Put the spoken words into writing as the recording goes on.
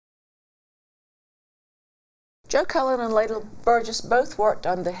Joe Culin and LayLa Burgess both worked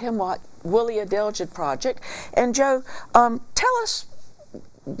on the Hemlock Woolly Adelgid project. And Joe, tell us,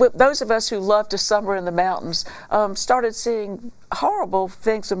 those of us who love to summer in the mountains started seeing horrible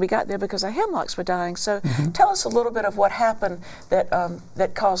things when we got there because our hemlocks were dying. So tell us a little bit of what happened that,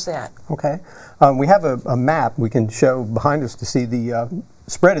 that caused that. Okay. We have a map we can show behind us to see the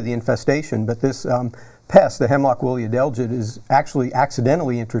spread of the infestation, but this pest, the Hemlock Woolly Adelgid, is actually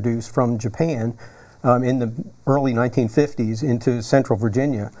accidentally introduced from Japan in the early 1950s into central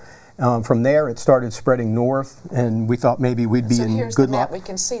Virginia. From there, it started spreading north, and we thought maybe we'd be in good luck.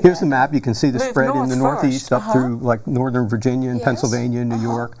 Here's the map. You can see the spread in the northeast up through like northern Virginia and Pennsylvania and New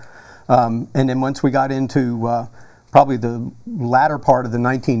York. And then once we got into probably the latter part of the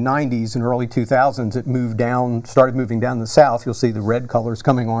 1990s and early 2000s, it moved down, started moving down the south. You'll see the red colors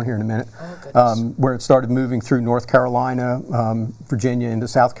coming on here in a minute, where it started moving through North Carolina, Virginia into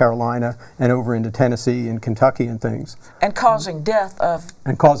South Carolina, and over into Tennessee and Kentucky and things. And causing death of...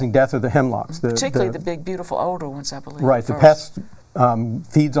 And causing death of the hemlocks. Particularly the big, beautiful older ones, I believe. Right. The pest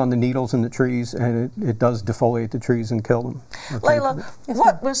feeds on the needles in the trees, and it does defoliate the trees and kill them. LayLa,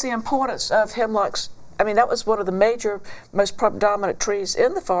 what was the importance of hemlocks? I mean, that was one of the major, most predominant trees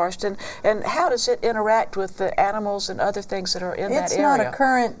in the forest, and how does it interact with the animals and other things that are in that area? It's not a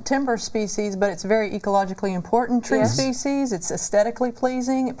current timber species, but it's a very ecologically important tree species. It's aesthetically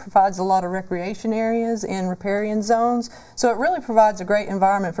pleasing. It provides a lot of recreation areas and riparian zones, so it really provides a great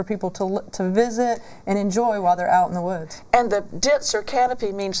environment for people to visit and enjoy while they're out in the woods. And the denser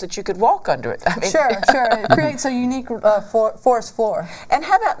canopy means that you could walk under it. I mean, sure. It creates a unique forest floor. And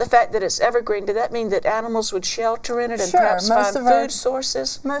how about the fact that it's evergreen? Did that mean that animals would shelter in it and perhaps find food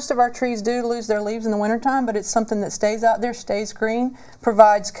sources? Most of our trees do lose their leaves in the wintertime, but it's something that stays out there, stays green,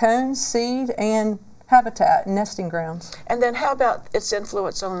 provides cones, seed, and habitat, nesting grounds. And then how about its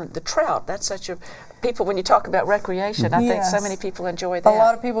influence on the trout? That's such a... People, when you talk about recreation, I think so many people enjoy that. A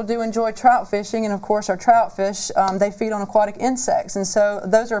lot of people do enjoy trout fishing, and of course our trout fish, they feed on aquatic insects, and so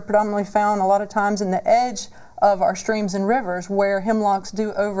those are predominantly found a lot of times in the edge of our streams and rivers where hemlocks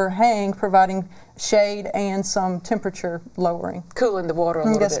do overhang, providing shade and some temperature lowering. Cooling the water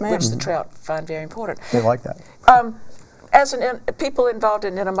a little bit, which the trout find very important. They like that. As people involved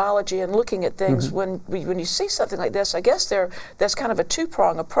in entomology and looking at things, when you see something like this, I guess there's kind of a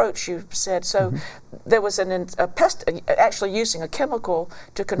two-prong approach, you said. So there was a pest, actually using a chemical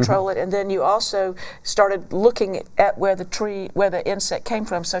to control it, and then you also started looking at where the insect came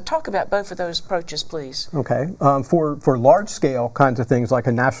from. So talk about both of those approaches, please. Okay. For large-scale kinds of things like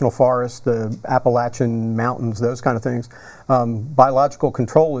a national forest, the Appalachian Mountains, those kind of things, biological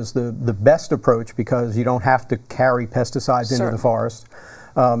control is the best approach because you don't have to carry pesticides into the forest.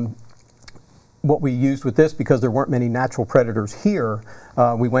 What we used with this, because there weren't many natural predators here,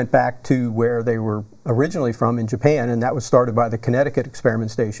 we went back to where they were originally from in Japan, and that was started by the Connecticut Experiment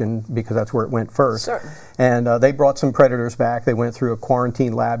Station because that's where it went first. And they brought some predators back. They went through a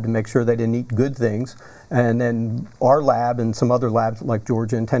quarantine lab to make sure they didn't eat good things. And then our lab and some other labs like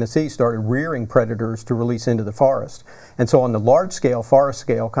Georgia and Tennessee started rearing predators to release into the forest. And so on the large scale, forest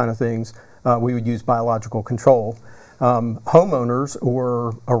scale kind of things, we would use biological control. Homeowners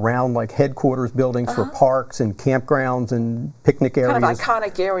or around like headquarters buildings for parks and campgrounds and picnic areas. Kind of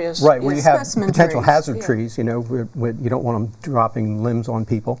iconic areas. Right, where you have potential hazard trees, you know, where you don't want them dropping limbs on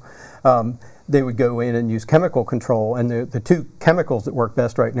people. They would go in and use chemical control, and the two chemicals that work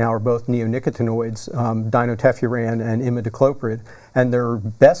best right now are both neonicotinoids, dinoteffuran and imidacloprid, and they're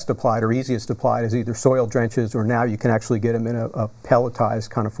best applied or easiest applied as either soil drenches, or now you can actually get them in a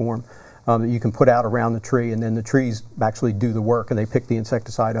pelletized kind of form that you can put out around the tree, and then the trees actually do the work, and they pick the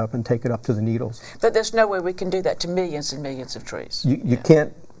insecticide up and take it up to the needles. But there's no way we can do that to millions and millions of trees. You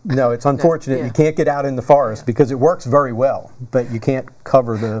can't. No, it's unfortunate. You can't get out in the forest because it works very well, but you can't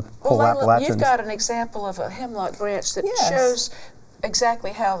cover the whole Appalachians. You've got an example of a hemlock branch that shows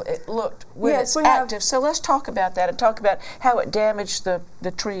exactly how it looked when it's active. So let's talk about that and talk about how it damaged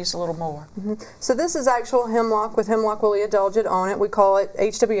the trees a little more. So this is actual hemlock with Hemlock Woolly Adelgid on it. We call it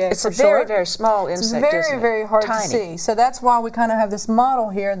HWA It's a very, very small insect, It's very, very hard to see. So that's why we kind of have this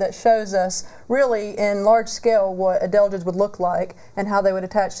model here that shows us really in large scale what adelgids would look like and how they would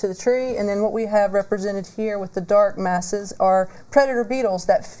attach to the tree. And then what we have represented here with the dark masses are predator beetles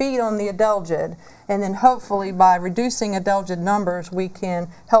that feed on the adelgid. And then hopefully by reducing adelgid numbers, we can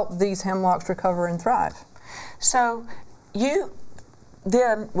help these hemlocks recover and thrive. So you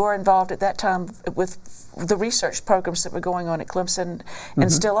then were involved at that time with the research programs that were going on at Clemson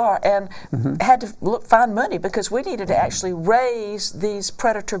and still are, and had to find money because we needed to actually raise these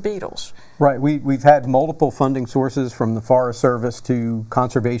predator beetles. Right. We've had multiple funding sources from the Forest Service to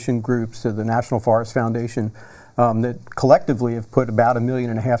conservation groups to the National Forest Foundation. that collectively have put about $1.5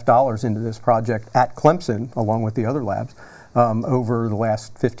 million into this project at Clemson, along with the other labs, over the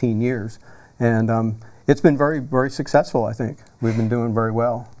last 15 years. And it's been very, very successful, I think. We've been doing very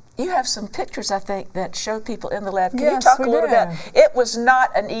well. You have some pictures, I think, that show people in the lab. Can Yes, you talk a we little do. about it? Was not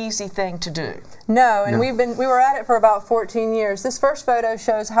an easy thing to do. No, and No. we were at it for about 14 years. This first photo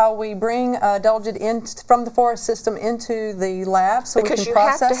shows how we bring Adelgid in from the forest system into the lab, so Because we can you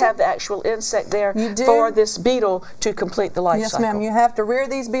have process to have the actual insect there You do. for this beetle to complete the life Yes, cycle. ma'am. You have to rear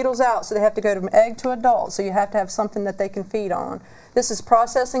these beetles out, so they have to go to egg to adult. So you have to have something that they can feed on. This is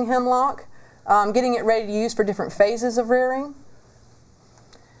processing hemlock, getting it ready to use for different phases of rearing.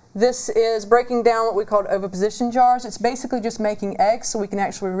 This is breaking down what we call oviposition jars. It's basically just making eggs so we can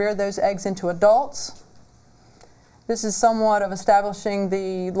actually rear those eggs into adults. This is somewhat of establishing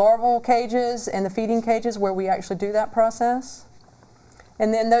the larval cages and the feeding cages where we actually do that process.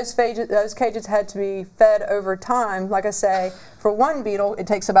 And then those cages had to be fed over time. Like I say, for one beetle, it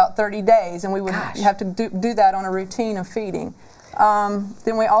takes about 30 days, and we would have to do that on a routine of feeding.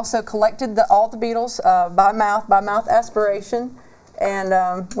 Then we also collected all the beetles by mouth aspiration.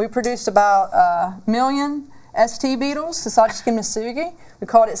 And we produced about 1 million ST beetles, Tsuga. We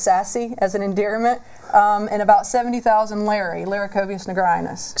called it Sassy as an endearment, and about 70,000 Laricobius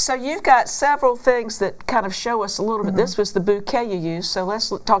nigrinus. So you've got several things that kind of show us a little bit. This was the bouquet you used, so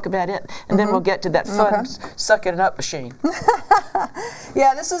let's talk about it, and then we'll get to that fun sucking it up machine.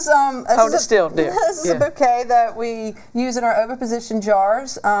 Yeah, this is Hold it still, dear. This is a bouquet that we use in our oviposition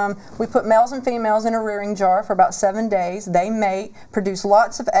jars. We put males and females in a rearing jar for about 7 days. They mate, produce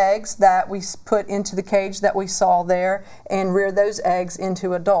lots of eggs that we put into the cage that we saw there, and rear those eggs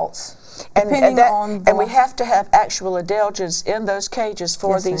into adults. And we have to have actual adelgids in those cages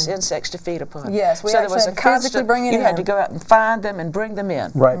for these insects to feed upon. Yes, we so there was a had to physically constant. bring it you had in. to go out and find them and bring them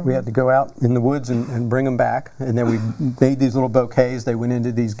in. Right, we had to go out in the woods and bring them back, and then we made these little bouquets. They went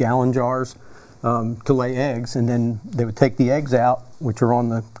into these gallon jars to lay eggs, and then they would take the eggs out, which are on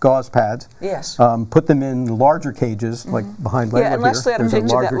the gauze pads. Yes. Put them in larger cages, like behind LayLa Yeah, and let's here. let them There's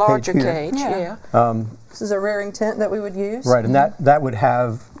a picture that larger here. cage. Yeah. Yeah. This is a rearing tent that we would use. Right, and that would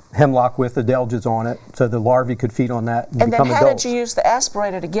have hemlock with adelgids on it, so the larvae could feed on that and And become then how adults. did you use the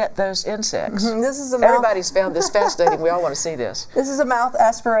aspirator to get those insects? This is a Everybody's found this fascinating. We all want to see this. This is a mouth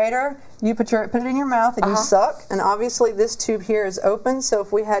aspirator. You put it in your mouth and you suck, and obviously this tube here is open, so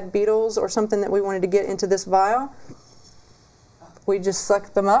if we had beetles or something that we wanted to get into this vial, we just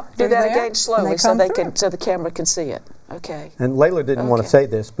suck them up. Do through that there, again and slowly so come they through. can, so the camera can see it. Okay. And LayLa didn't want to say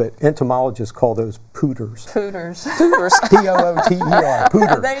this, but entomologists call those pooters. Pooters. Pooters. P-O-O-T-E-R,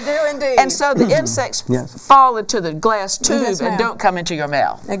 pooter. They do indeed. And so the insects Yes. fall into the glass tube Yes, and ma'am. don't come into your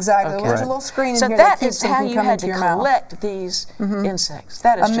mouth. Exactly. Okay. There's Right. a little screen in So here that keeps is them how from you coming had to to your mouth. collect these insects.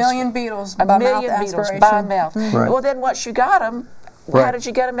 That is A just million beetles a by million mouth beetles aspiration. by mouth. Right. Well, then once you got them, how Right. did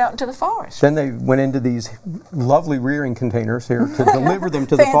you get them out into the forest? Then they went into these lovely rearing containers here to deliver them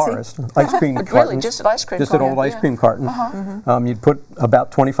to the Fancy. forest. Ice cream cartons. Really, just an ice cream Just carton, an old ice yeah. cream carton. You'd put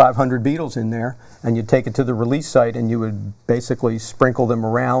about 2,500 beetles in there, and you'd take it to the release site, and you would basically sprinkle them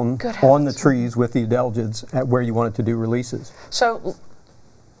around Good on the heavens. trees with the adelgids at where you wanted to do releases. So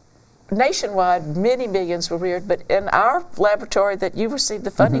nationwide, many millions were reared, but in our laboratory that you received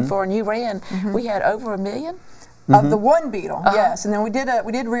the funding for and you ran, we had over 1 million. Of the one beetle, yes, and then we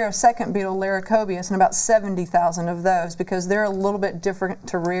did rear a second beetle, Laricobius, and about 70,000 of those because they're a little bit different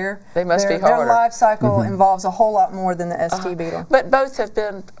to rear. They must be Their harder. life cycle involves a whole lot more than the ST beetle. But both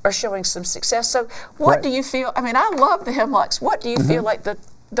are showing some success. So what Right. do you feel, I mean, I love the hemlocks. What do you feel like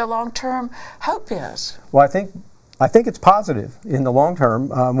the long-term hope is? Well, I think it's positive in the long term.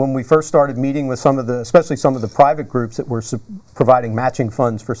 When we first started meeting with especially some of the private groups that were providing matching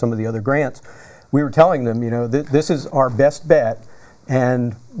funds for some of the other grants, we were telling them, this is our best bet,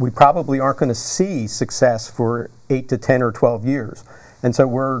 and we probably aren't going to see success for 8 to 10 or 12 years. And so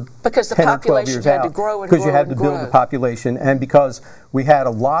we're Because the 10 or 12 population years had out, to grow and because you grow had to and build grow. the population, and because we had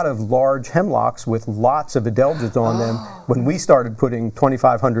a lot of large hemlocks with lots of adelgids on them. When we started putting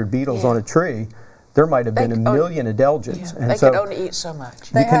 2,500 beetles on a tree, there might have been a million adelgids. They could only eat so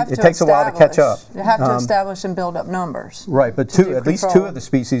much. It takes a while to catch up. You have to establish and build up numbers. Right, but at least two of the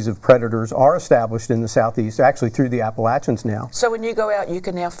species of predators are established in the southeast, actually through the Appalachians now. So when you go out, you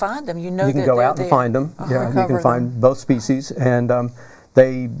can now find them. You know You can that go they're out and there. find them. Yeah, you Recover can find both species, and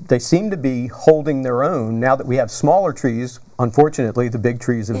they seem to be holding their own now that we have smaller trees. Unfortunately, the big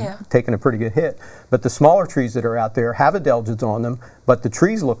trees have taken a pretty good hit, but the smaller trees that are out there have adelgids on them, but the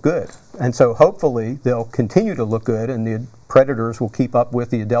trees look good, and so hopefully they'll continue to look good, and the predators will keep up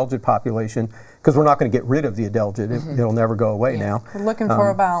with the adelgid population, because we're not going to get rid of the adelgid. It'll never go away now. We're looking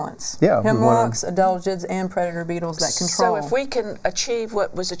for a balance. Yeah, hemlocks, adelgids, and predator beetles that control. So if we can achieve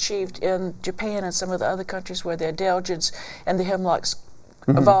what was achieved in Japan and some of the other countries where the adelgids and the hemlocks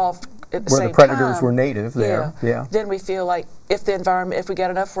evolved at the same time, where the predators were native there, then we feel like if the environment, if we get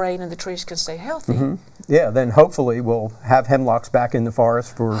enough rain and the trees can stay healthy. Yeah, then hopefully we'll have hemlocks back in the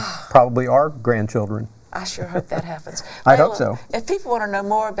forest for probably our grandchildren. I sure hope that happens. I hope so. If people want to know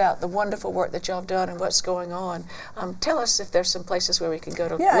more about the wonderful work that y'all have done and what's going on, tell us if there's some places where we can go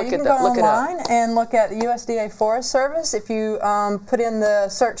to look you can at go look online it up. and look at the USDA Forest Service. If you put in the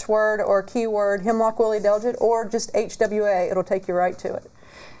search word or keyword Hemlock Woolly Adelgid or just HWA, it'll take you right to it.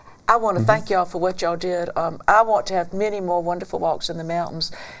 I want to thank y'all for what y'all did. I want to have many more wonderful walks in the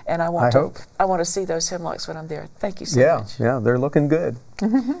mountains, and I want to see those hemlocks when I'm there. Thank you so much. Yeah, they're looking good.